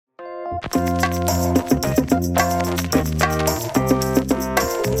Hi,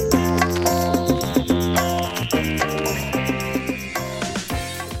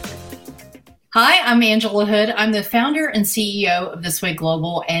 I'm Angela Hood. I'm the founder and CEO of This Way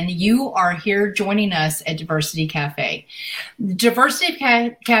Global, and you are here joining us at Diversity Cafe. Diversity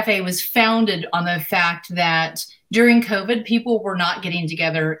Cafe was founded on the fact that during COVID, people were not getting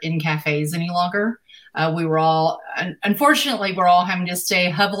together in cafes any longer. Unfortunately, we're all having to stay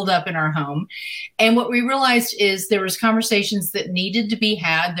huddled up in our home. And what we realized is there was conversations that needed to be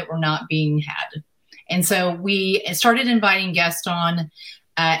had that were not being had. And so we started inviting guests on.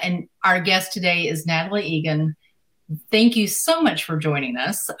 And our guest today is Natalie Egan. Thank you so much for joining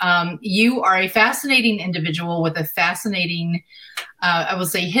us. You are a fascinating individual with a fascinating, I will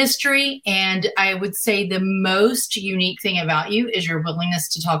say, history. And I would say the most unique thing about you is your willingness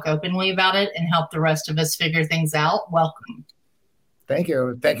to talk openly about it and help the rest of us figure things out. Welcome. Thank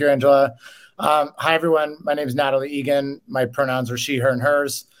you. Thank you, Angela. Hi, everyone. My name is Natalie Egan. My pronouns are she, her, and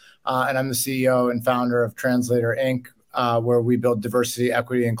hers. And I'm the CEO and founder of Translator, Inc., where we build diversity,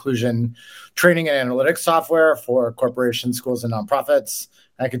 equity, inclusion, training and analytics software for corporations, schools, and nonprofits.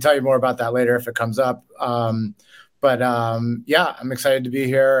 I can tell you more about that later if it comes up. But I'm excited to be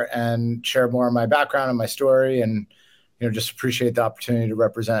here and share more of my background and my story, and just appreciate the opportunity to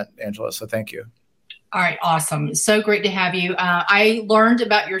represent Angela. So thank you. All right, awesome. So great to have you. I learned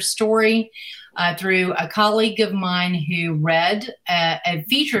about your story through a colleague of mine who read a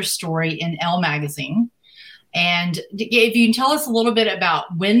feature story in Elle magazine. And if you can tell us a little bit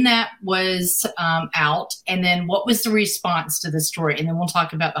about when that was out, and then what was the response to the story, and then we'll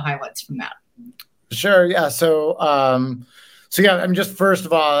talk about the highlights from that. Sure. Yeah. So I'm just, first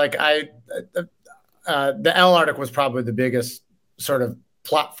of all, the Elle article was probably the biggest sort of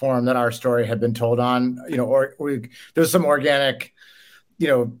platform that our story had been told on. There's some organic,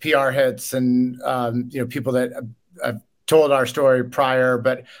 PR hits and people that have told our story prior,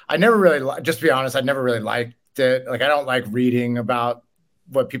 but I never really, just to be honest, I never really liked it. I don't like reading about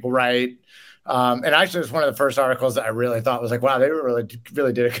what people write. And actually, it was one of the first articles that I really thought was wow, they really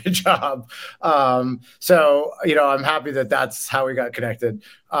did a good job. So, I'm happy that that's how we got connected.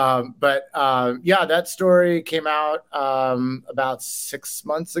 That story came out about 6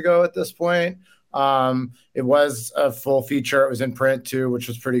 months ago at this point. It was a full feature. It was in print too, which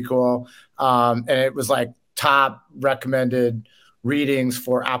was pretty cool. And it was top recommended readings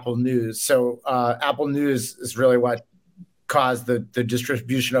for Apple News. So Apple News is really what caused the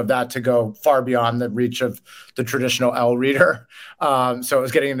distribution of that to go far beyond the reach of the traditional Elle reader. So it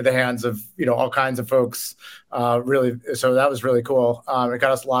was getting into the hands of all kinds of folks. Really, so that was really cool. It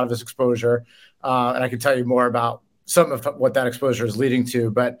got us a lot of this exposure, and I can tell you more about some of what that exposure is leading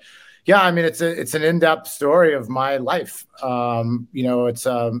to. But yeah, I mean, it's an in-depth story of my life. It's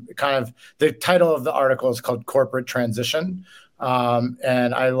kind of, the title of the article is called Corporate Transition.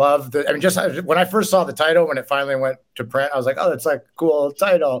 And I love just when I first saw the title, when it finally went to print, I was like, oh, that's a cool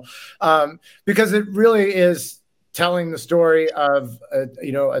title. Because it really is telling the story of,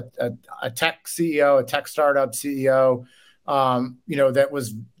 a tech CEO, a tech startup CEO,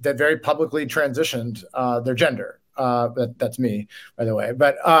 that very publicly transitioned their gender. That's me, by the way.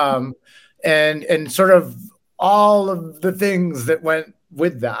 But and sort of all of the things that went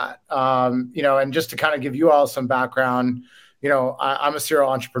with that, and just to kind of give you all some background, I'm a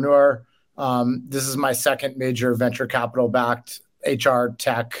serial entrepreneur. This is my second major venture capital backed HR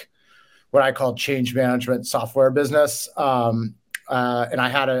tech, what I call change management software business. And I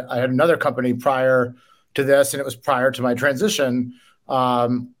had another company prior to this, and it was prior to my transition.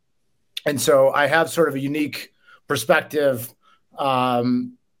 And so I have sort of a unique perspective,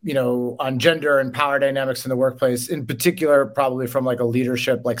 on gender and power dynamics in the workplace, in particular, probably from a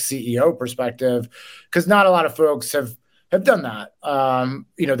leadership, CEO perspective, because not a lot of folks have done that.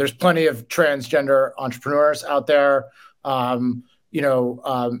 There's plenty of transgender entrepreneurs out there, and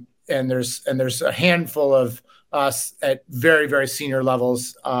there's a handful of us at very, very senior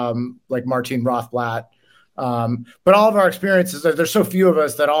levels, like Martine Rothblatt. But all of our experiences, there's so few of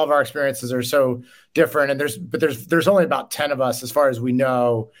us that all of our experiences are so different. And there's only about 10 of us, as far as we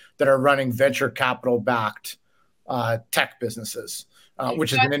know, that are running venture capital backed tech businesses,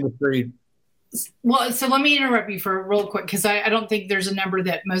 which is an industry. Well, so let me interrupt you for real quick, because I don't think there's a number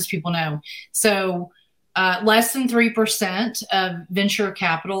that most people know. So less than 3% of venture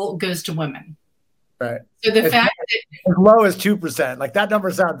capital goes to women. Right. So the As, fact as low as 2%, like that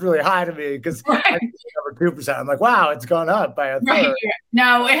number sounds really high to me because that, I right, think number 2%. I'm like, wow, it's gone up by a right, third.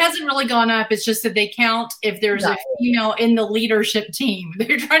 no, it hasn't really gone up. It's just that they count if there's Yeah. a female in the leadership team.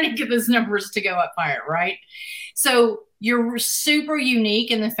 They're trying to get those numbers to go up higher, right? So you're super unique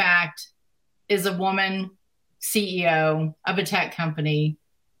in the fact is a woman CEO of a tech company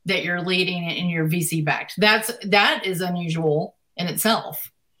that you're leading and you're VC backed. That is unusual in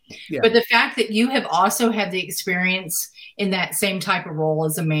itself. Yeah. But the fact that you have also had the experience in that same type of role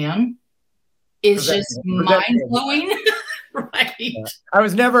as a man is just mind blowing. Right. Yeah. I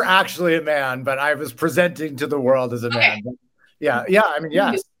was never actually a man, but I was presenting to the world as a man. Okay. Yeah. I mean,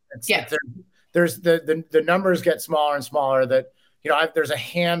 yes. There's the numbers get smaller and smaller. That there's a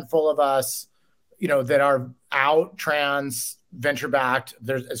handful of us, that are out trans venture backed.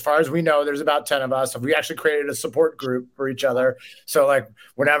 There's, as far as we know, there's about 10 of us. We actually created a support group for each other. So like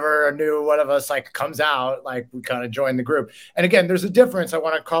whenever a new one of us like comes out, like we kind of join the group. And again, there's a difference I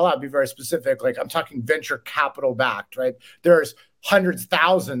want to call out, be very specific. Like I'm talking venture capital backed, right? There's hundreds,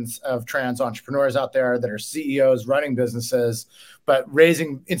 thousands of trans entrepreneurs out there that are CEOs running businesses, but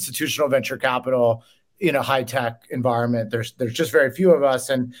raising institutional venture capital in a high-tech environment. There's just very few of us,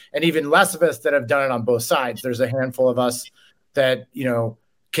 and even less of us that have done it on both sides. There's a handful of us that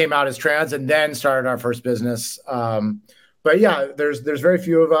came out as trans and then started our first business. But yeah, there's very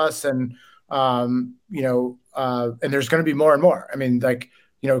few of us, and and there's going to be more and more. I mean, like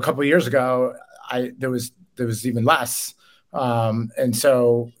a couple of years ago, there was even less. And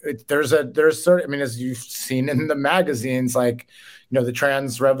so there's sort of, I mean, as you've seen in the magazines, like the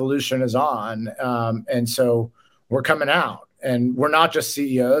trans revolution is on, and so we're coming out, and we're not just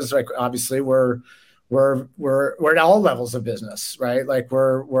CEOs. Like obviously, we're at all levels of business, right? Like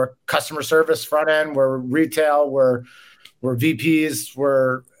we're customer service front end, we're retail, we're VPs,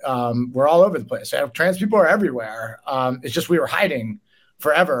 we're all over the place. Trans people are everywhere. It's just we were hiding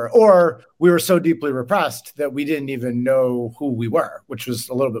forever, or we were so deeply repressed that we didn't even know who we were, which was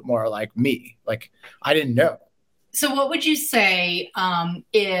a little bit more like me. Like I didn't know. So what would you say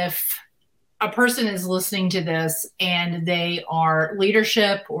if a person is listening to this and they are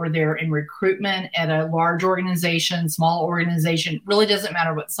leadership or they're in recruitment at a large organization, small organization, really doesn't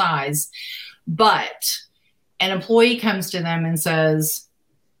matter what size, but an employee comes to them and says,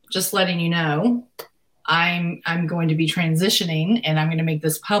 just letting you know, I'm going to be transitioning and I'm going to make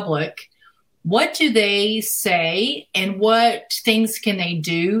this public. What do they say and what things can they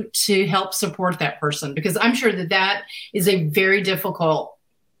do to help support that person? Because I'm sure that is a very difficult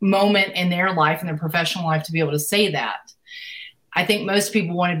moment in their life, in their professional life, to be able to say that. I think most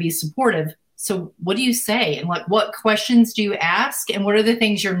people want to be supportive. So what do you say? And like, what questions do you ask? And what are the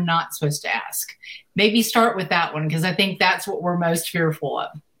things you're not supposed to ask? Maybe start with that one, because I think that's what we're most fearful of.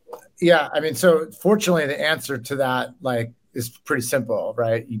 Yeah. I mean, so fortunately the answer to that, like, is pretty simple,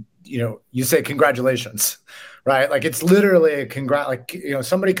 right? You say congratulations, right? Like it's literally a like,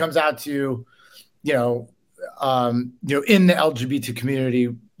 somebody comes out to you, in the LGBT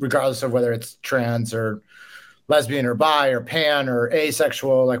community, regardless of whether it's trans or lesbian or bi or pan or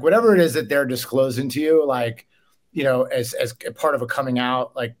asexual, like whatever it is that they're disclosing to you, like, as a part of a coming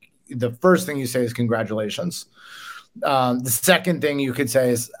out, like the first thing you say is congratulations. The second thing you could say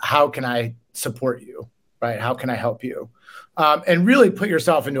is, how can I support you? Right? How can I help you? And really put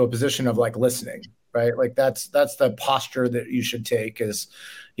yourself into a position of like listening, right? Like that's the posture that you should take is,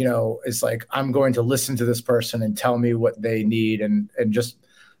 it's like, I'm going to listen to this person and tell me what they need and just,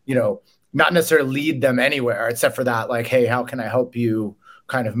 not necessarily lead them anywhere except for that, like, hey, how can I help you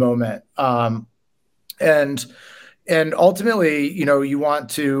kind of moment. And ultimately, you want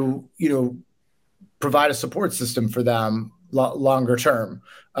to, provide a support system for them longer term.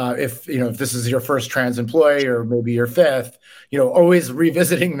 If this is your first trans employee or maybe your fifth, always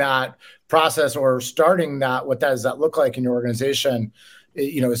revisiting that process or starting that, what does that look like in your organization?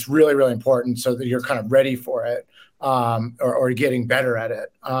 It's really, really important so that you're kind of ready for it, or getting better at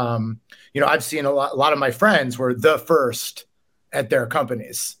it. I've seen a lot of my friends were the first at their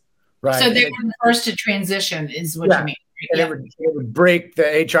companies, right? So they were the first to transition is what you mean. And it would break the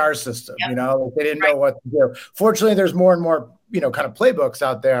HR system, like they didn't know what to do. Fortunately, there's more and more, kind of playbooks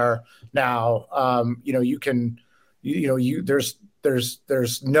out there now.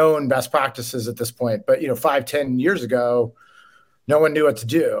 There's known best practices at this point, but 5-10 years ago, no one knew what to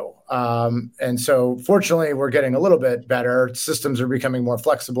do. And so fortunately, we're getting a little bit better. Systems are becoming more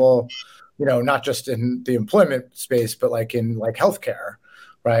flexible, not just in the employment space, but like in like healthcare,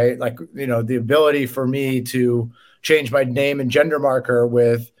 right? Like, the ability for me to change my name and gender marker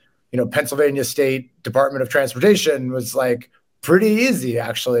with, Pennsylvania State Department of Transportation was like pretty easy,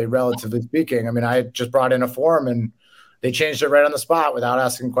 actually, relatively speaking. I mean, I just brought in a form and they changed it right on the spot without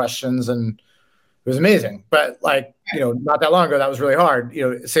asking questions, and it was amazing. But like, not that long ago, that was really hard.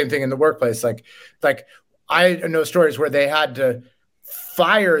 Same thing in the workplace. Like I know stories where they had to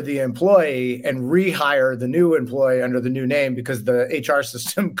fire the employee and rehire the new employee under the new name because the HR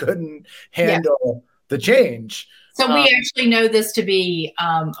system couldn't handle the change. So we actually know this to be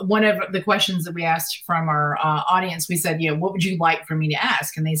one of the questions that we asked from our audience. We said, what would you like for me to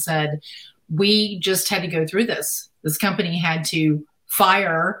ask? And they said, we just had to go through this. This company had to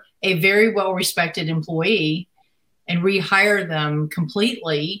fire a very well-respected employee and rehire them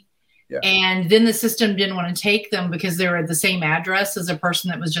completely. Yeah. And then the system didn't want to take them because they were at the same address as a person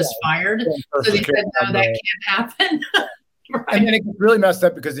that was just fired. So they said, no, that can't happen. Right. And then it gets really messed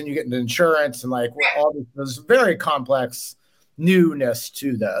up because then you get into insurance and like all this very complex newness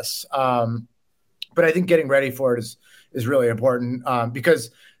to this. But I think getting ready for it is really important because,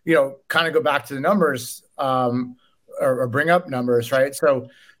 kind of go back to the numbers or bring up numbers, right? So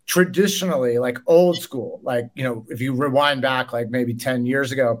traditionally, like old school, like, if you rewind back like maybe 10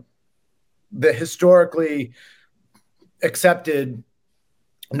 years ago, the historically accepted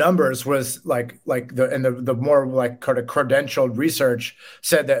numbers was like the more like kind of credentialed research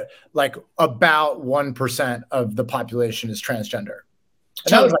said that like about 1% of the population is transgender.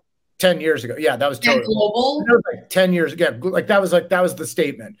 And that was like 10 years ago. Yeah, that was totally global. That was like 10 years ago. Like that was the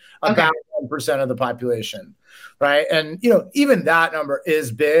statement. About 1% of the population. Right. And even that number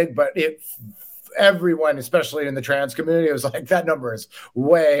is big, but everyone, especially in the trans community, was like, that number is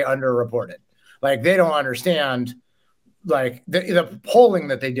way underreported. Like they don't understand. Like the polling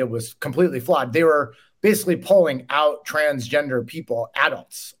that they did was completely flawed. They were basically polling out transgender people,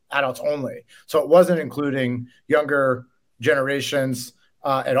 adults only. So it wasn't including younger generations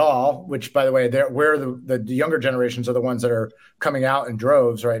at all, which, by the way, the younger generations are the ones that are coming out in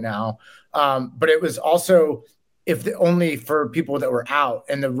droves right now. But it was also only for people that were out,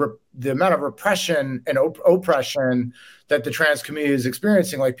 and the amount of repression and oppression that the trans community is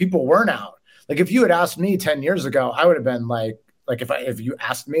experiencing, like people weren't out. Like if you had asked me 10 years ago, I would have been like if you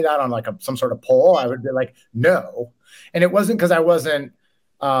asked me that on like some sort of poll, I would be like, no. And it wasn't because I wasn't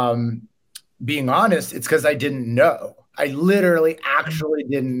being honest. It's because I didn't know. I literally actually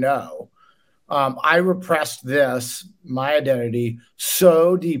didn't know. I repressed my identity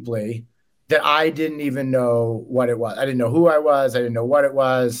so deeply that I didn't even know what it was. I didn't know who I was. I didn't know what it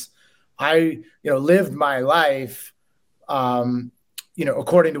was. I, lived my life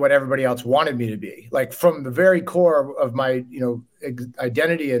according to what everybody else wanted me to be. Like from the very core of my,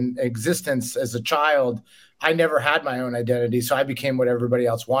 identity and existence as a child, I never had my own identity. So I became what everybody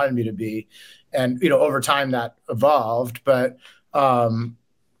else wanted me to be. And, over time that evolved, but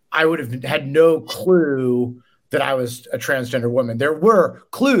I would have had no clue that I was a transgender woman. There were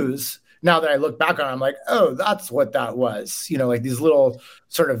clues. Now that I look back on it, I'm like, oh, that's what that was. Like these little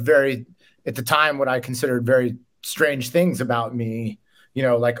sort of very, at the time, what I considered very strange things about me,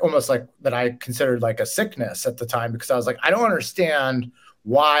 like almost like that I considered like a sickness at the time, because I was like, I don't understand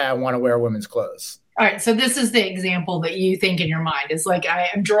why I want to wear women's clothes. All right. So this is the example that you think in your mind. It's like, I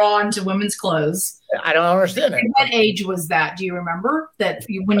am drawn to women's clothes. I don't understand it. What age was that? Do you remember that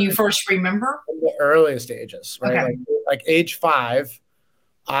when you first remember? The earliest ages, right? Okay. Like age 5,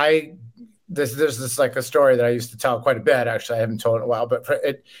 there's this like a story that I used to tell quite a bit. Actually, I haven't told it in a while, but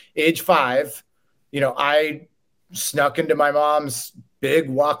at age 5, I snuck into my mom's big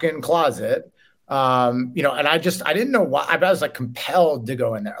walk-in closet, and I didn't know why. I was like compelled to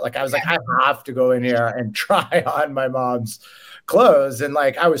go in there. Like I was like, I have to go in here and try on my mom's clothes. And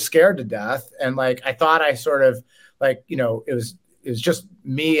like, I was scared to death. And like, I thought I sort of like, it was just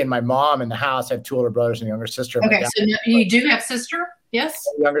me and my mom in the house. I have 2 older brothers and a younger sister. Okay. So you do have sister? Yes.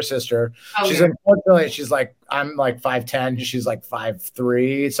 Younger sister. Unfortunately, she's like, I'm like 5'10", she's like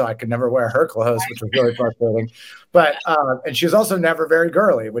 5'3", so I could never wear her clothes, which was really frustrating. But and she was also never very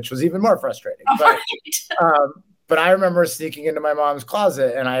girly, which was even more frustrating. But I remember sneaking into my mom's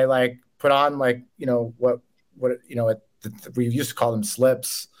closet, and I like put on like what we used to call them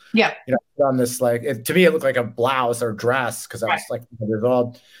slips. Yeah. On this like to me it looked like a blouse or dress because I was like 5 years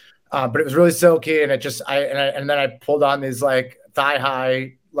old. But it was really silky, and then I pulled on these like thigh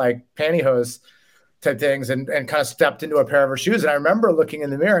high like pantyhose type things and kind of stepped into a pair of her shoes. And I remember looking in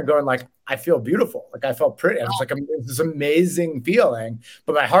the mirror and going like, I feel beautiful. Like I felt pretty. I was like, this amazing feeling,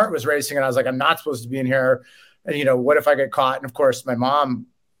 but my heart was racing, and I was like, I'm not supposed to be in here. And what if I get caught? And of course my mom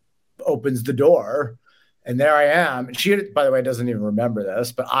opens the door, and there I am. And she, by the way, doesn't even remember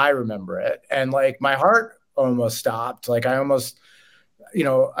this, but I remember it. And like my heart almost stopped. Like I almost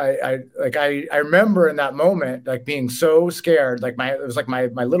I remember in that moment, like being so scared, like it was like my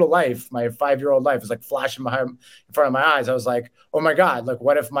little life, my 5-year-old life was like flashing in front of my eyes. I was like, oh my God, like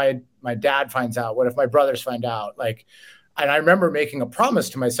what if my dad finds out? What if my brothers find out? Like, and I remember making a promise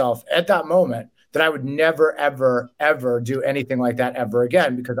to myself at that moment that I would never, ever, ever do anything like that ever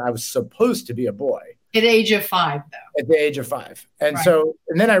again, because I was supposed to be a boy. At the age of 5, though. At the age of 5. And Right. so,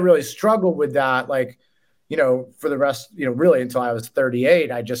 and then I really struggled with that, like, for the rest, really until I was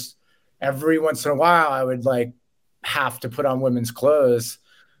 38, I just, every once in a while, I would like have to put on women's clothes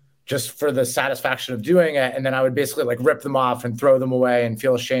just for the satisfaction of doing it. And then I would basically like rip them off and throw them away and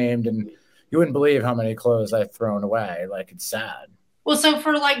feel ashamed. And you wouldn't believe how many clothes I've thrown away. Like, it's sad. Well, so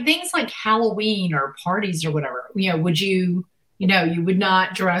for like things like Halloween or parties or whatever, would you would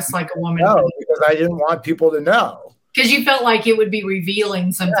not dress like a woman? No, because I didn't want people to know. Because you felt like it would be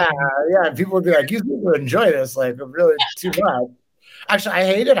revealing something. Yeah. People would be like, you people enjoy this, like really too much. Actually, I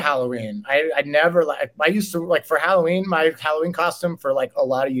hated Halloween. I never I used to like for Halloween, my Halloween costume for like a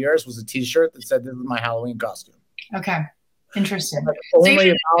lot of years was a t-shirt that said this was my Halloween costume. Okay. Interesting. So you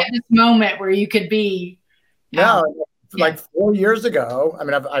had this moment where you could be like 4 years ago. I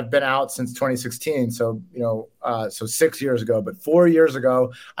mean, I've been out since 2016, so so 6 years ago. But 4 years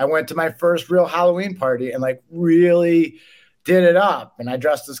ago, I went to my first real Halloween party and like really did it up. And I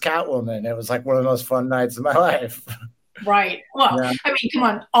dressed as Catwoman. It was like one of the most fun nights of my life. Right. Well, yeah. I mean, come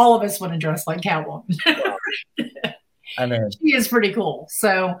on, all of us want to dress like Catwoman. I mean, she is pretty cool.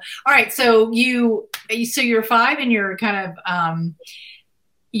 So, all right. So you're 5 and you're kind of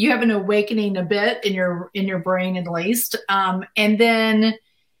you have an awakening a bit in your brain at least. And then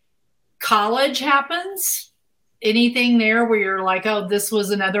college happens. Anything there where you're like, oh, this was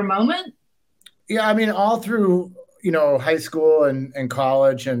another moment? Yeah, I mean, all through, high school and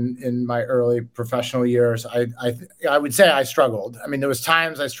college and in my early professional years, I would say I struggled. I mean, there was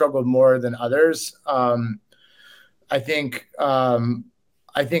times I struggled more than others. I think, and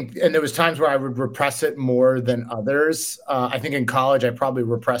there was times where I would repress it more than others. I think in college, I probably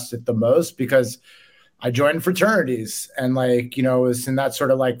repressed it the most because I joined fraternities and like, it was in that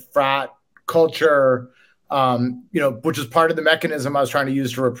sort of like frat culture, which is part of the mechanism I was trying to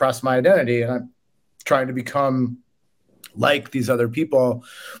use to repress my identity. And I'm trying to become like these other people.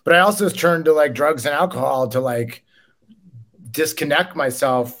 But I also turned to like drugs and alcohol to like disconnect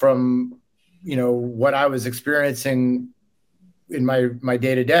myself from, what I was experiencing in my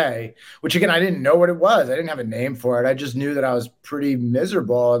day-to-day, which again, I didn't know what it was. I didn't have a name for it. I just knew that I was pretty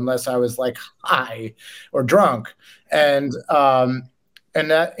miserable unless I was like high or drunk. And that,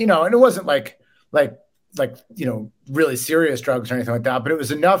 and it wasn't like, really serious drugs or anything like that, but it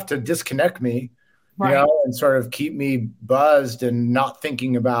was enough to disconnect me, right. And sort of keep me buzzed and not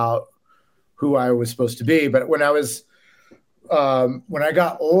thinking about who I was supposed to be. But when I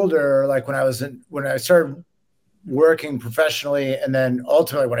got older, like when I started working professionally, and then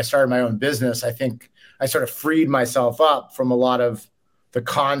ultimately when I started my own business, I think I sort of freed myself up from a lot of the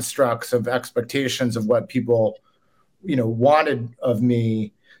constructs of expectations of what people, wanted of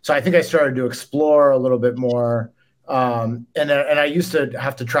me. So I think I started to explore a little bit more. And I used to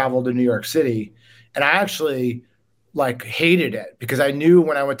have to travel to New York City, and I actually like hated it because I knew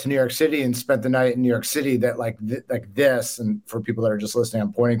when I went to New York City and spent the night in New York City that like this, and for people that are just listening,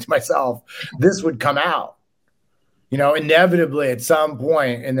 I'm pointing to myself, this would come out, inevitably at some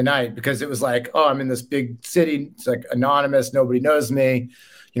point in the night, because it was like, oh, I'm in this big city. It's like anonymous. Nobody knows me.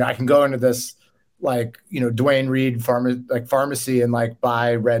 I can go into this like, Dwayne Reed pharmacy and like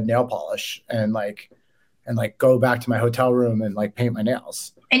buy red nail polish and go back to my hotel room and like paint my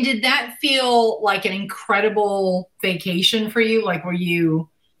nails. And did that feel like an incredible vacation for you? Like, were you?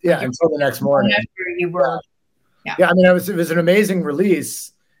 Yeah, until the next morning. You were. Yeah. I mean, it was an amazing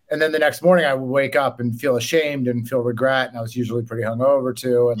release. And then the next morning I would wake up and feel ashamed and feel regret. And I was usually pretty hungover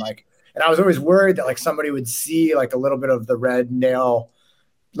too. And I was always worried that like somebody would see like a little bit of the red nail,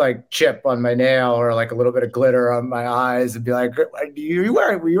 like chip on my nail or like a little bit of glitter on my eyes and be like, were you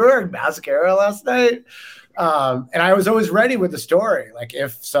wearing mascara last night? And I was always ready with the story. Like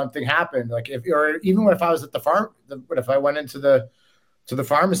if something happened, like or even if I was at if I went into the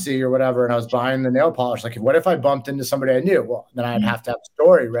pharmacy or whatever, and I was buying the nail polish, like what if I bumped into somebody I knew? Well, then I'd have to have a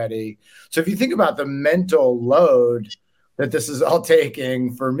story ready. So if you think about the mental load that this is all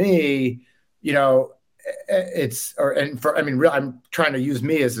taking for me, I'm trying to use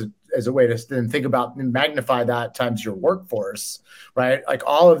me as a way to then think about and magnify that times your workforce, right? Like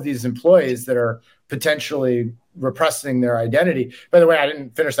all of these employees that are potentially repressing their identity. By the way, I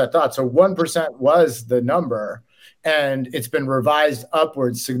didn't finish that thought. So 1% was the number, and it's been revised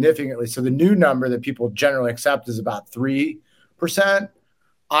upwards significantly. So the new number that people generally accept is about 3%. 5%.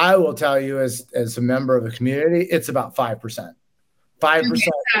 I will tell you, as a member of the community, it's about 5%. 5%.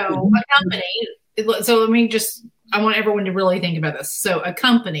 So a company, so I want everyone to really think about this. So a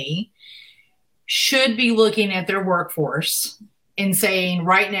company should be looking at their workforce and saying,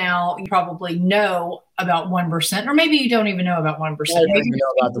 right now, you probably know about 1%, or maybe you don't even know about 1%. Maybe you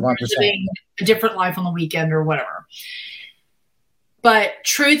know about the 1%. Living a different life on the weekend or whatever. But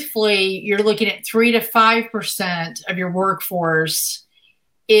truthfully, you're looking at 3 to 5% of your workforce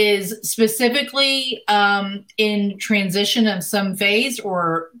is specifically in transition of some phase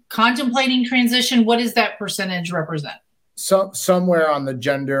or contemplating transition. What does that percentage represent? So somewhere on the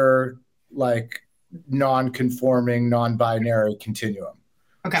gender, like non-conforming, non-binary continuum.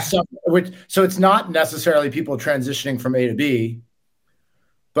 Okay. So it's not necessarily people transitioning from A to B,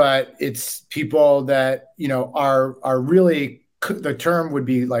 but it's people that, are really, the term would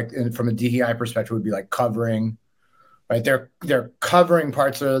be like, from a DEI perspective, would be like covering. Right, they're covering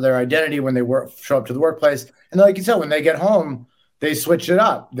parts of their identity when they show up to the workplace, and like you said, when they get home, they switch it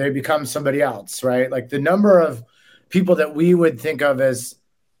up. They become somebody else, right? Like the number of people that we would think of as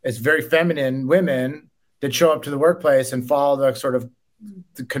very feminine women that show up to the workplace and follow the sort of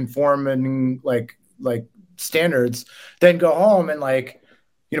the conforming like standards, then go home and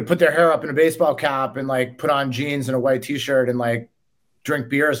put their hair up in a baseball cap and like put on jeans and a white t-shirt and like drink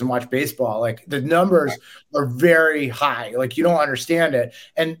beers and watch baseball. Like the numbers are very high. Like you don't understand it.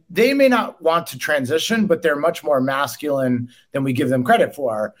 And they may not want to transition, but they're much more masculine than we give them credit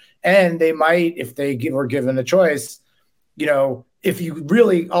for. And they might, if they were given a choice, if you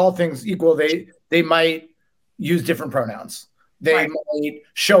really, all things equal, they might use different pronouns. They might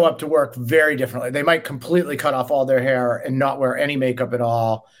show up to work very differently. They might completely cut off all their hair and not wear any makeup at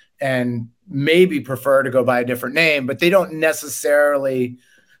all, and maybe prefer to go by a different name, but they don't necessarily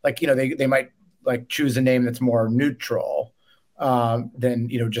they might like choose a name that's more neutral than,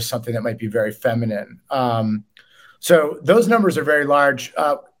 just something that might be very feminine. So those numbers are very large.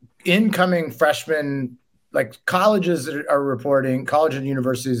 Incoming freshmen, like college and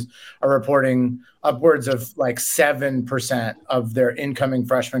universities are reporting upwards of like 7% of their incoming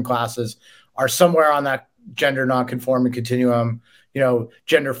freshman classes are somewhere on that gender nonconforming continuum.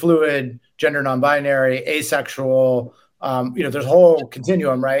 Gender fluid, gender non-binary, asexual, there's a whole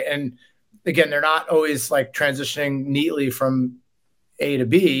continuum, right? And again, they're not always like transitioning neatly from A to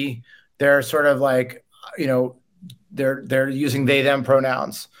B. They're sort of like, they're using they, them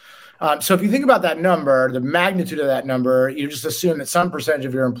pronouns. So if you think about that number, the magnitude of that number, you just assume that some percentage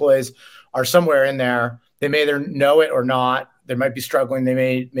of your employees are somewhere in there. They may either know it or not. They might be struggling.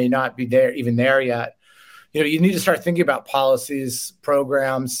 They may not be even there yet. You need to start thinking about policies,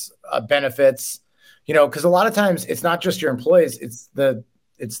 programs, benefits, because a lot of times it's not just your employees, it's the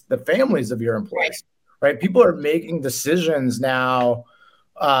families of your employees, right? People are making decisions now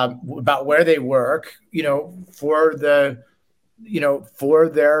about where they work, for their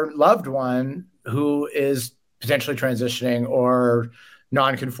loved one who is potentially transitioning or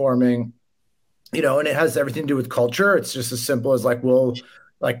non-conforming, and it has everything to do with culture. It's just as simple as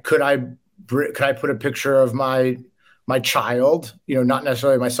could I put a picture of my child, not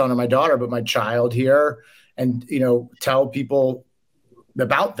necessarily my son or my daughter, but my child here, and tell people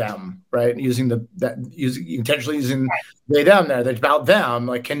about them, right? Intentionally using they, them there. That's about them.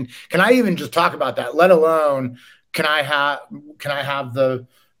 Like, can I even just talk about that? Let alone can I have the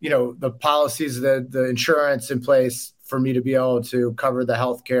the policies, the insurance in place for me to be able to cover the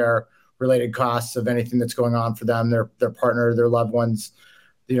healthcare related costs of anything that's going on for them, their partner, their loved ones,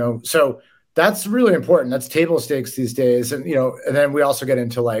 so. That's really important. That's table stakes these days. And, and then we also get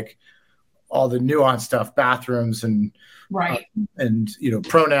into like all the nuanced stuff, bathrooms and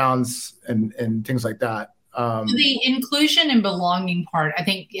pronouns and things like that. The inclusion and belonging part, I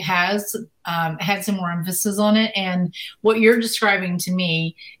think, has had some more emphasis on it. And what you're describing to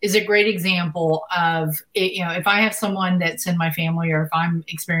me is a great example of, if I have someone that's in my family or if I'm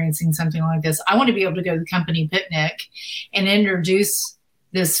experiencing something like this, I want to be able to go to the company picnic and introduce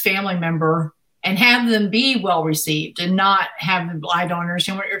this family member and have them be well received and not have them, I don't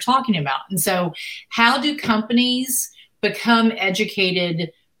understand what you're talking about. And so how do companies become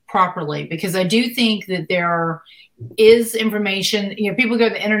educated properly? Because I do think that there is information, people go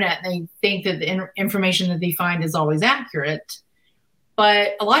to the internet and they think that the information that they find is always accurate.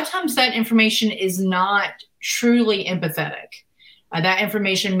 But a lot of times that information is not truly empathetic. That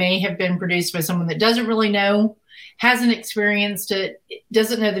information may have been produced by someone that doesn't really know, hasn't experienced it,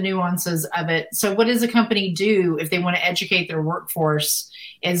 doesn't know the nuances of it. So what does a company do if they want to educate their workforce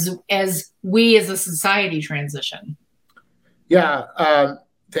as we as a society transition? Yeah.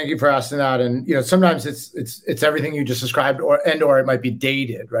 Thank you for asking that. And sometimes it's everything you just described, or it might be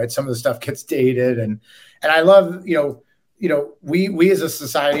dated, right? Some of the stuff gets dated, and I love we as a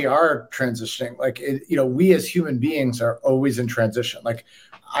society are transitioning. Like we as human beings are always in transition. Like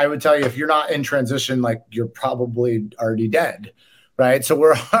I would tell you, if you're not in transition, like you're probably already dead, right? So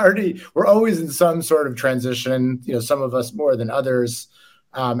we're always in some sort of transition. Some of us more than others,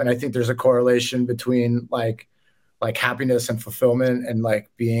 and I think there's a correlation between like happiness and fulfillment and like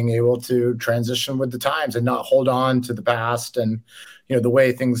being able to transition with the times and not hold on to the past and the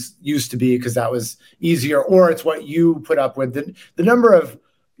way things used to be because that was easier, or it's what you put up with. The number of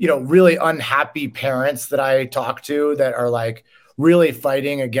really unhappy parents that I talk to that are like really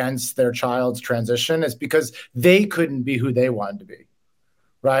fighting against their child's transition is because they couldn't be who they wanted to be.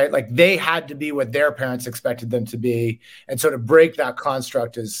 Right? Like they had to be what their parents expected them to be. And so to break that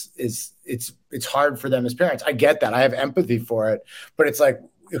construct is it's hard for them as parents. I get that. I have empathy for it, but it's like,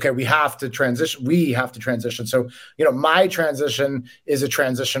 okay, we have to transition. So, my transition is a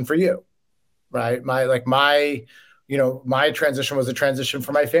transition for you, right? My transition was a transition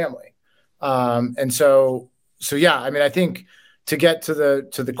for my family. And so yeah, I mean, I think to get to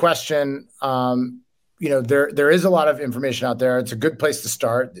the question, there is a lot of information out there. It's a good place to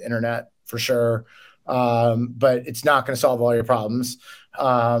start, the internet for sure. But it's not going to solve all your problems.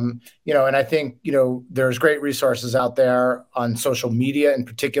 And I think, there's great resources out there on social media in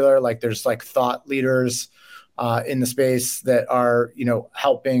particular. Like there's like thought leaders in the space that are,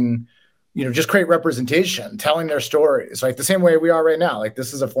 helping, just create representation, telling their stories, like the same way we are right now. Like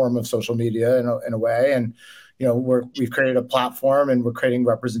this is a form of social media in a way. And we've created a platform and we're creating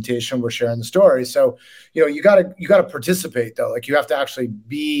representation. We're sharing the story. So, you gotta participate though. Like you have to actually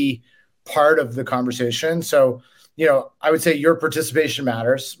be part of the conversation. So, I would say your participation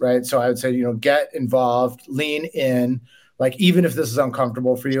matters, right? So I would say, get involved, lean in, like, even if this is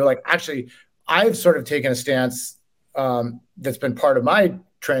uncomfortable for you, like actually I've sort of taken a stance that's been part of my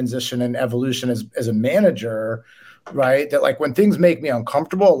transition and evolution as a manager, right? That like when things make me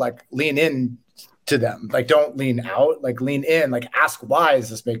uncomfortable, like lean in to them. Like don't lean out, like lean in, like ask, why does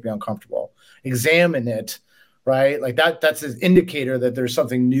this make me uncomfortable? Examine it, right? Like that's an indicator that there's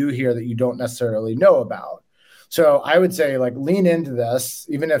something new here that you don't necessarily know about. So I would say like lean into this,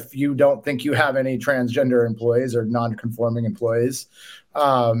 even if you don't think you have any transgender employees or non-conforming employees,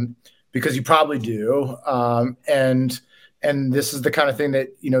 because you probably do. And this is the kind of thing that,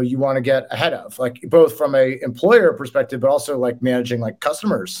 you want to get ahead of, like both from a employer perspective, but also like managing like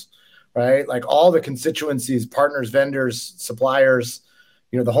customers, right? Like all the constituencies, partners, vendors, suppliers,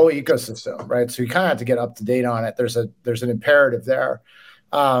 the whole ecosystem, right? So you kind of have to get up to date on it. There's an imperative there.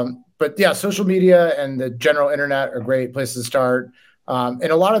 But yeah, social media and the general internet are great places to start. And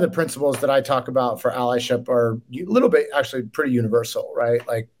a lot of the principles that I talk about for allyship are a little bit actually pretty universal, right?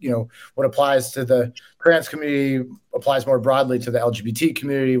 Like, what applies to the trans community applies more broadly to the LGBT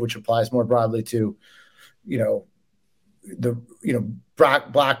community, which applies more broadly to,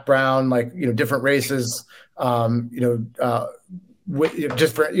 black, brown, like, different races,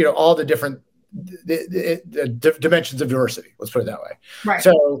 just for, all the different dimensions of diversity. Let's put it that way. Right.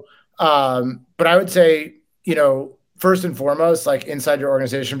 So, but I would say, first and foremost, like inside your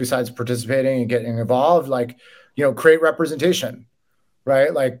organization, besides participating and getting involved, like, create representation, right?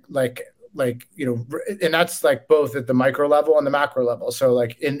 And that's like both at the micro level and the macro level. So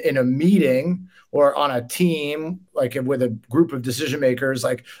like in a meeting or on a team, like with a group of decision makers,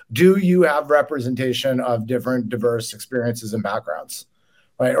 like, do you have representation of different diverse experiences and backgrounds?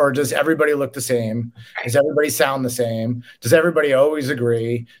 Right? Or does everybody look the same? Does everybody sound the same? Does everybody always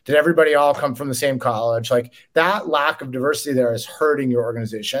agree? Did everybody all come from the same college? Like that lack of diversity there is hurting your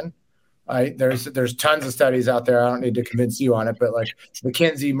organization. Right? There's tons of studies out there. I don't need to convince you on it, but like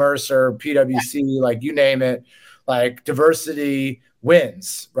McKinsey, Mercer, PwC, like you name it, like diversity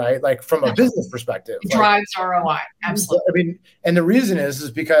wins, right? Like from a business perspective. It drives ROI. Absolutely. I mean, and the reason is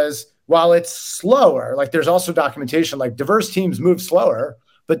because while it's slower, like there's also documentation, like diverse teams move slower,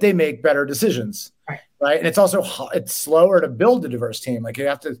 but they make better decisions, right? And it's slower to build a diverse team. Like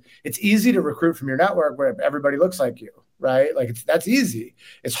it's easy to recruit from your network where everybody looks like you, right? Like that's easy.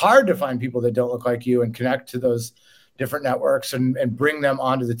 It's hard to find people that don't look like you and connect to those different networks and bring them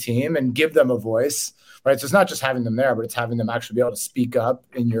onto the team and give them a voice, right? So it's not just having them there, but it's having them actually be able to speak up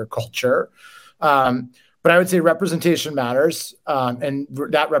in your culture. But I would say representation matters. And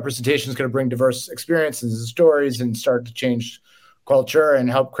that representation is going to bring diverse experiences and stories and start to change culture and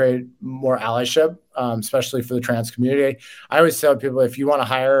help create more allyship, especially for the trans community. I always tell people, if you want to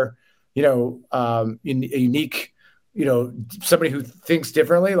hire, a unique, somebody who thinks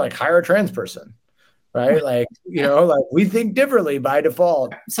differently, like hire a trans person, right? Like, like we think differently by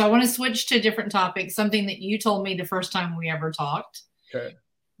default. So I want to switch to a different topic, something that you told me the first time we ever talked. Okay.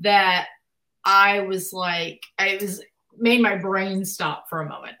 That I was like, made my brain stop for a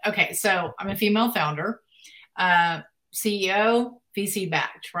moment. Okay, so I'm a female founder, CEO, VC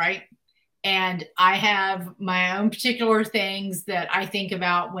backed, right? And I have my own particular things that I think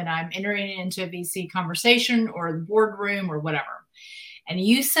about when I'm entering into a VC conversation or the boardroom or whatever. And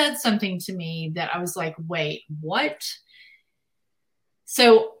you said something to me that I was like, wait, what?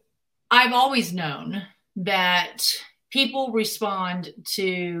 So I've always known that people respond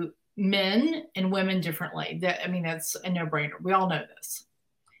to men and women differently. That's a no-brainer. We all know this.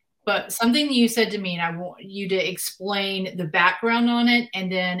 But something you said to me, and I want you to explain the background on it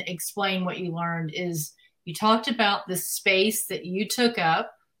and then explain what you learned, is you talked about the space that you took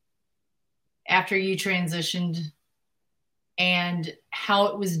up after you transitioned and how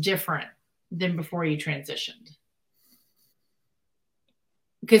it was different than before you transitioned.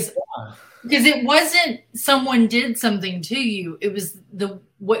 Because it wasn't someone did something to you. It was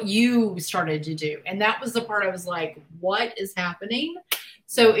what you started to do. And that was the part I was like, what is happening?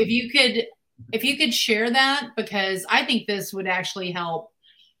 So if you could share that, because I think this would actually help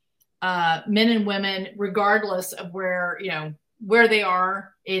men and women, regardless of where they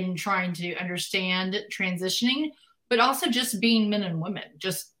are in trying to understand transitioning, but also just being men and women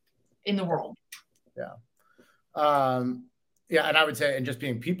just in the world. Yeah. Yeah. And I would say, and just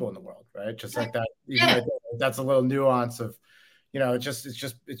being people in the world, right? Just like that, that's a little nuance of, it's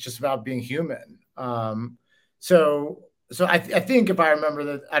just about being human. So I think if I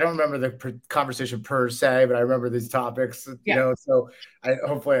remember I don't remember the conversation per se, but I remember these topics, so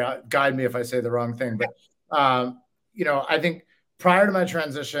hopefully guide me if I say the wrong thing. But, I think prior to my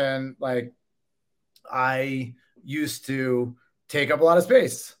transition, like I used to take up a lot of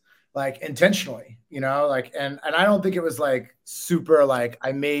space, like intentionally, and I don't think it was like super, like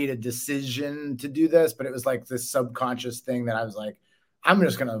I made a decision to do this, but it was like this subconscious thing that I was like, I'm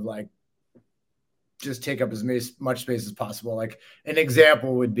just going to like, just take up as much space as possible. Like an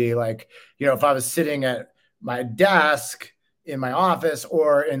example would be like, if I was sitting at my desk in my office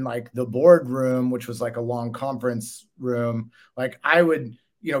or in like the boardroom, which was like a long conference room, like I would,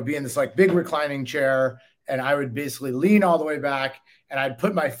 be in this like big reclining chair and I would basically lean all the way back and I'd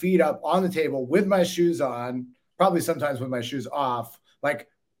put my feet up on the table with my shoes on, probably sometimes with my shoes off, like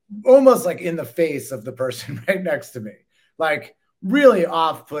almost like in the face of the person right next to me. Like, really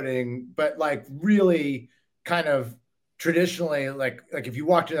off-putting, but like really kind of traditionally, like if you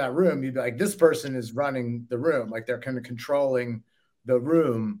walked into that room, you'd be like, this person is running the room, like they're kind of controlling the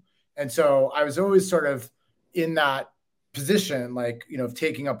room. And so I was always sort of in that position, like,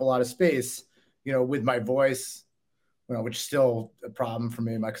 taking up a lot of space, with my voice, which is still a problem for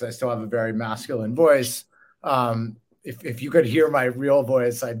me because I still have a very masculine voice. If you could hear my real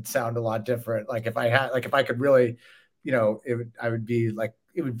voice, I'd sound a lot different. Like if I could really, I would be like,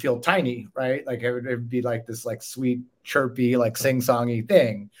 it would feel tiny, right? Like it would be like this, like sweet, chirpy, like sing-songy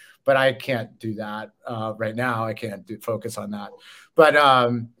thing, but I can't do that right now. I can't focus on that. But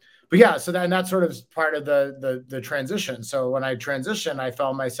yeah, so that's sort of part of the transition. So when I transitioned, I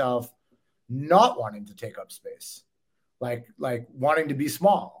found myself not wanting to take up space, like wanting to be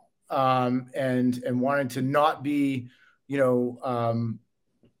small, and wanting to not be, not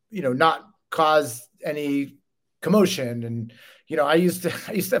cause any commotion. And I used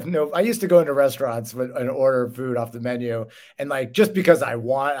to go into restaurants and order food off the menu, and like just because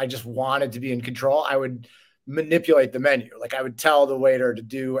I just wanted to be in control, I would manipulate the menu. Like I would tell the waiter to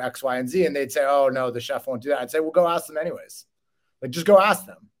do X, Y, and Z, and they'd say, oh no, the chef won't do that. I'd say, well, go ask them anyways. Like just go ask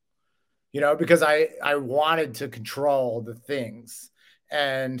them, because I wanted to control the things,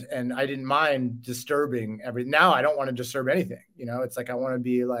 and I didn't mind disturbing now I don't want to disturb anything. It's like I want to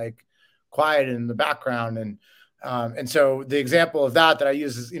be like quiet in the background. And so the example of that I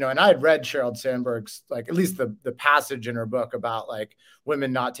use is, and I had read Sheryl Sandberg's, like at least the passage in her book about like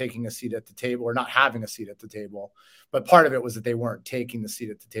women not taking a seat at the table or not having a seat at the table. But part of it was that they weren't taking the seat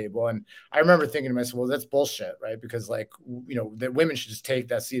at the table. And I remember thinking to myself, well, that's bullshit, right? Because like, that women should just take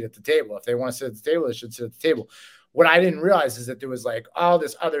that seat at the table. If they want to sit at the table, they should sit at the table. What I didn't realize is that there was like all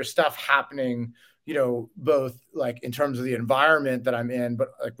this other stuff happening, both like in terms of the environment that I'm in, but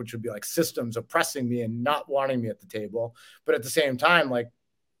like, which would be like systems oppressing me and not wanting me at the table. But at the same time, like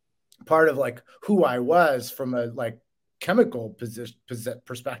part of like who I was from a like chemical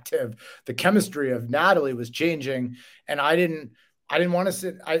perspective, the chemistry of Natalie was changing. And I didn't want to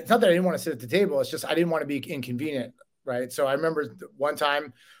sit. It's not that I didn't want to sit at the table. It's just, I didn't want to be inconvenient. Right. So I remember one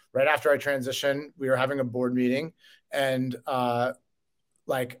time right after I transitioned, we were having a board meeting, and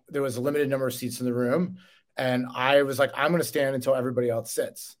like there was a limited number of seats in the room. And I was like, I'm going to stand until everybody else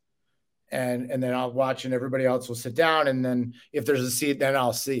sits. And then I'll watch and everybody else will sit down. And then if there's a seat, then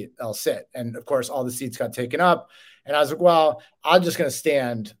I'll sit. And of course, all the seats got taken up. And I was like, well, I'm just going to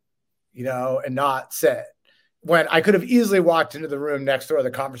stand, and not sit. When I could have easily walked into the room next door,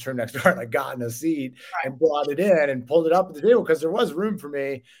 the conference room next door, and like gotten a seat and brought it in and pulled it up at the table because there was room for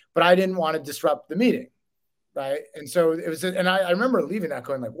me, but I didn't want to disrupt the meeting. Right. And so it was, and I remember leaving that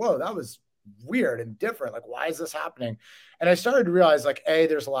going like, whoa, that was weird and different. Like, why is this happening? And I started to realize like,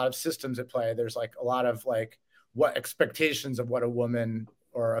 there's a lot of systems at play. There's like a lot of like what expectations of what a woman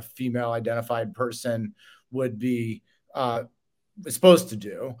or a female identified person would be supposed to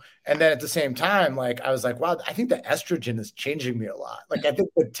do. And then at the same time, like, I was like, wow, I think the estrogen is changing me a lot. Like, I think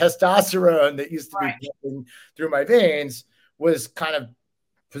the testosterone that used to be pumping through my veins was kind of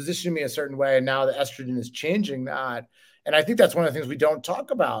positioning me a certain way. And now the estrogen is changing that. And I think that's one of the things we don't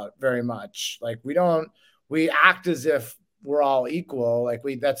talk about very much. Like we act as if we're all equal. Like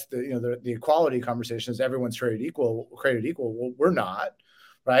that's the equality conversation is everyone's created equal. Well, we're not.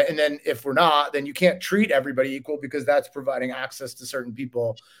 Right. And then if we're not, then you can't treat everybody equal because that's providing access to certain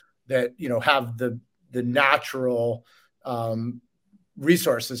people that, have the natural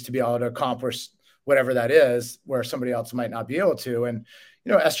resources to be able to accomplish whatever that is, where somebody else might not be able to. And,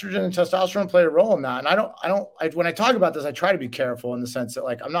 estrogen and testosterone play a role in that. And when I talk about this, I try to be careful in the sense that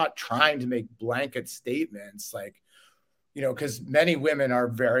like, I'm not trying to make blanket statements like, because many women are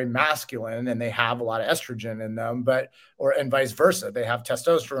very masculine and they have a lot of estrogen in them, and vice versa. They have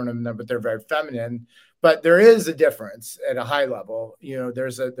testosterone in them, but they're very feminine. But there is a difference at a high level.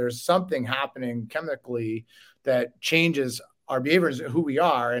 There's something happening chemically that changes our behaviors, who we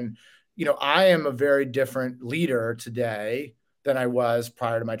are. And, I am a very different leader today than I was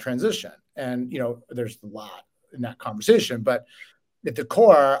prior to my transition. And, there's a lot in that conversation, but at the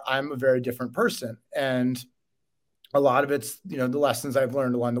core, I'm a very different person. And a lot of it's, the lessons I've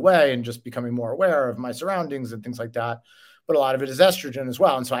learned along the way and just becoming more aware of my surroundings and things like that. But a lot of it is estrogen as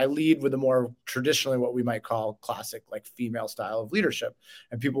well. And so I lead with a more traditionally what we might call classic, like female style of leadership.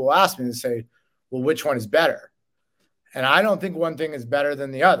 And people will ask me and say, well, which one is better? And I don't think one thing is better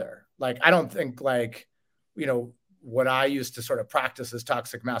than the other. Like, I don't think like, what I used to sort of practice as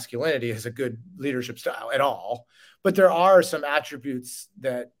toxic masculinity is a good leadership style at all. But there are some attributes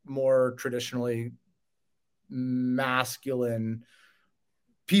that more traditionally masculine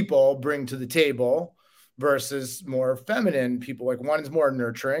people bring to the table versus more feminine people. Like one is more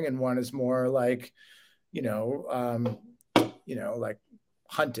nurturing and one is more like, like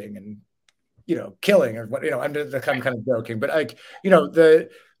hunting and, killing or what, I'm kind of joking, but like,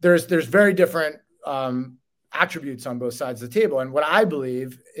 there's very different attributes on both sides of the table. And what I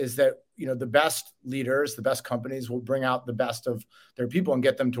believe is that, the best leaders, the best companies will bring out the best of their people and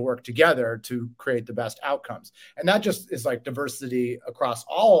get them to work together to create the best outcomes. And that just is like diversity across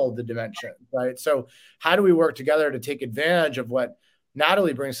all the dimensions, right? So how do we work together to take advantage of what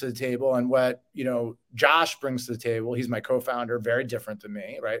Natalie brings to the table and what, Josh brings to the table? He's my co-founder, very different than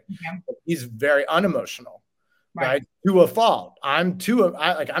me, right? Yeah. He's very unemotional. Right. To a fault. I'm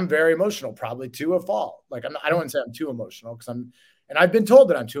very emotional, probably to a fault. Like I don't want to say I'm too emotional and I've been told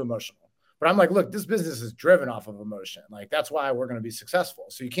that I'm too emotional, but I'm like, look, this business is driven off of emotion. Like that's why we're going to be successful.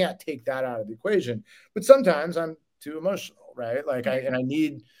 So you can't take that out of the equation, but sometimes I'm too emotional, right? Like I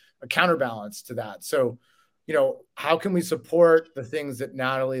need a counterbalance to that. So, how can we support the things that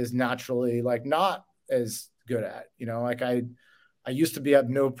Natalie is naturally like not as good at, like I used to have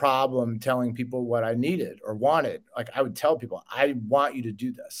no problem telling people what I needed or wanted. Like I would tell people, I want you to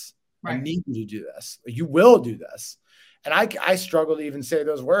do this. Right. I need you to do this. You will do this. And I struggle to even say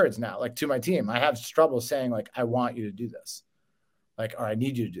those words now, like to my team. I have trouble saying like, I want you to do this. Like, or I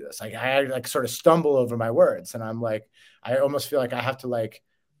need you to do this. Like I like sort of stumble over my words. And I'm like, I almost feel like I have to like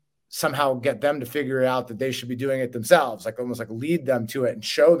somehow get them to figure out that they should be doing it themselves. Like almost like lead them to it and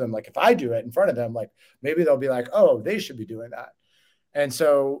show them, like if I do it in front of them, like maybe they'll be like, oh, they should be doing that. And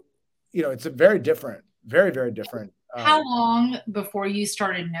so, it's a very different, very, very different. How long before you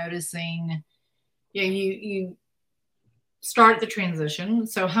started noticing, you start the transition?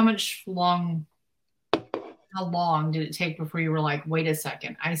 So how long did it take before you were like, wait a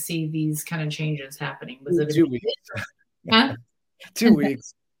second, I see these kind of changes happening? Was it 2 weeks? Huh? 2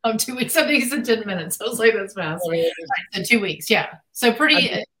 weeks. 2 weeks. I think you said 10 minutes. I was like, that's fast. Right, so 2 weeks. Yeah. So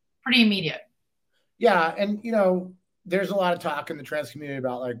pretty immediate. Yeah. And, there's a lot of talk in the trans community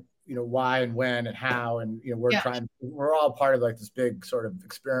about like, why and when and how, and, we're all part of like this big sort of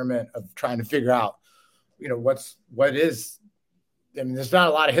experiment of trying to figure out, there's not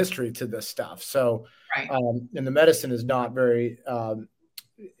a lot of history to this stuff. So, right. And the medicine is not very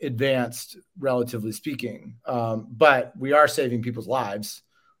advanced, relatively speaking. But we are saving people's lives.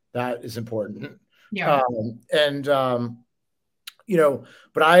 That is important. Yeah.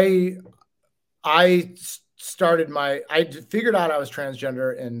 But I figured out I was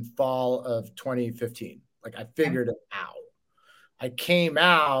transgender in fall of 2015. Like, I figured it out. I came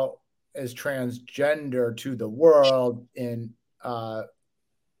out as transgender to the world in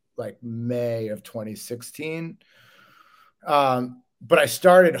like May of 2016. But I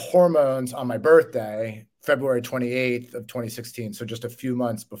started hormones on my birthday, February 28th of 2016. So just a few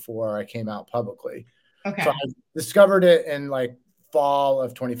months before I came out publicly. Okay. So I discovered it in like fall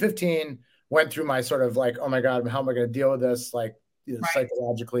of 2015, went through my sort of like, oh my God, how am I going to deal with this? Like,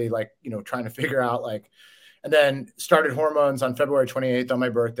 psychologically, like, trying to figure out like, and then started hormones on February 28th on my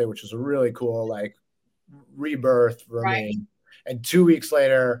birthday, which was a really cool, like, rebirth for me. And 2 weeks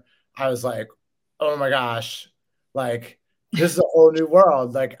later, I was like, oh my gosh, like, this is a whole new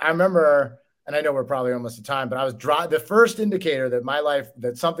world. Like, I remember, and I know we're probably almost at time, but I was the first indicator that my life,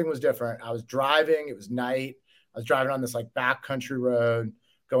 that something was different. I was driving, it was night. I was driving on this like backcountry road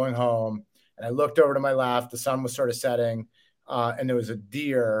going home. And I looked over to my left, the sun was sort of setting, and there was a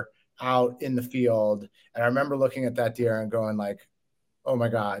deer out in the field. And I remember looking at that deer and going like, oh my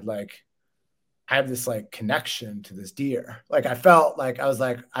God, like, I have this like connection to this deer. Like, I felt like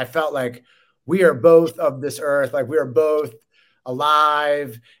we are both of this earth. Like, we are both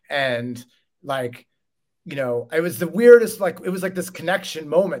alive. And like, it was the weirdest, like, it was like this connection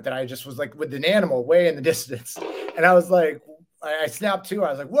moment that I just was like with an animal way in the distance. And I was like, I snapped to, I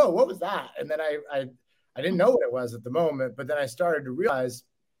was like, whoa, what was that? And then I didn't know what it was at the moment, but then I started to realize,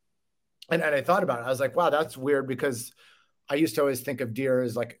 and I thought about it. I was like, wow, that's weird, because I used to always think of deer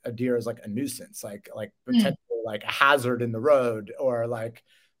as like a nuisance, like potentially like a hazard in the road, or like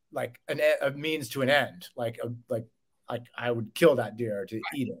a means to an end. Like I would kill that deer to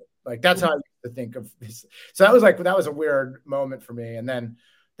eat it. Like, that's how I used to think of this. So that was a weird moment for me. And then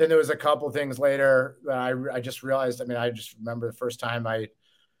there was a couple of things later that I just realized. I mean, I just remember the first time this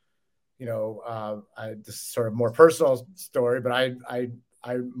is sort of more personal story, but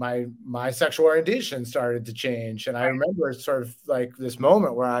my sexual orientation started to change. And I remember sort of like this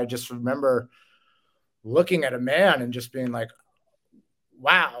moment where I just remember looking at a man and just being like,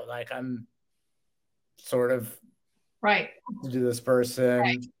 wow, like, I'm sort of to do this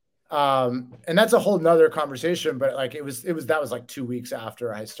person. And that's a whole nother conversation, but like, that was like 2 weeks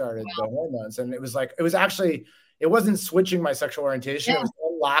after I started the hormones. And it wasn't switching my sexual orientation. It was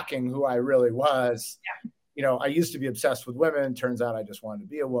unlocking who I really was. I used to be obsessed with women. Turns out I just wanted to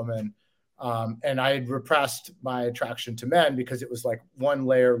be a woman. And I had repressed my attraction to men because it was like one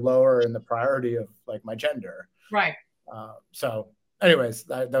layer lower in the priority of like my gender. Right. So anyways,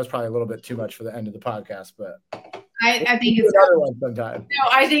 that was probably a little bit too much for the end of the podcast, but I think it's another one sometime. No,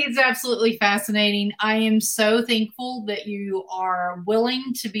 I think it's absolutely fascinating. I am so thankful that you are willing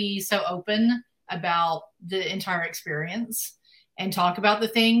to be so open about the entire experience and talk about the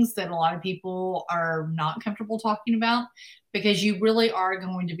things that a lot of people are not comfortable talking about, because you really are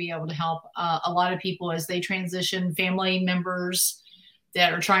going to be able to help a lot of people as they transition, family members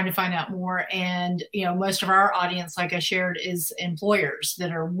that are trying to find out more. And, most of our audience, like I shared, is employers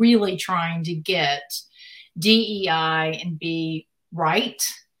that are really trying to get DEI and be right.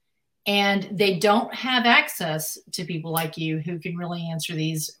 And they don't have access to people like you who can really answer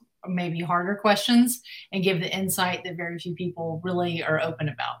these maybe harder questions and give the insight that very few people really are open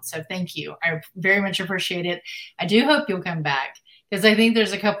about. So thank you. I very much appreciate it. I do hope you'll come back, because I think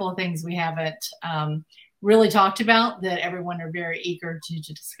there's a couple of things we haven't really talked about that everyone are very eager to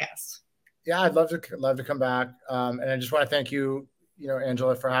discuss. Yeah, I'd love to come back. And I just want to thank you,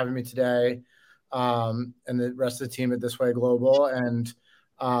 Angela, for having me today, and the rest of the team at This Way Global. And,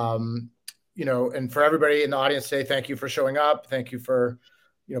 and for everybody in the audience today, thank you for showing up. Thank you for,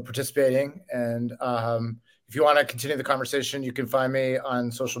 participating. And if you want to continue the conversation, you can find me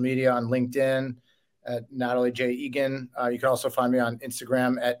on social media, on LinkedIn at Natalie J. Egan. You can also find me on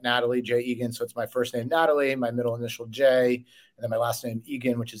Instagram at Natalie J. Egan. So it's my first name, Natalie, my middle initial J, and then my last name,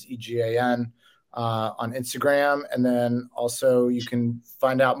 Egan, which is EGAN, on Instagram. And then also you can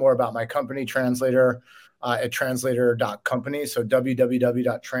find out more about my company, Translator, at translator.company. So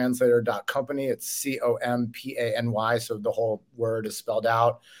www.translator.company. It's COMPANY. So the whole word is spelled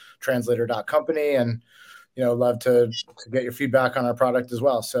out, translator.company. And, love to get your feedback on our product as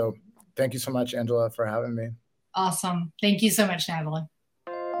well. So thank you so much, Angela, for having me. Awesome. Thank you so much, Natalie.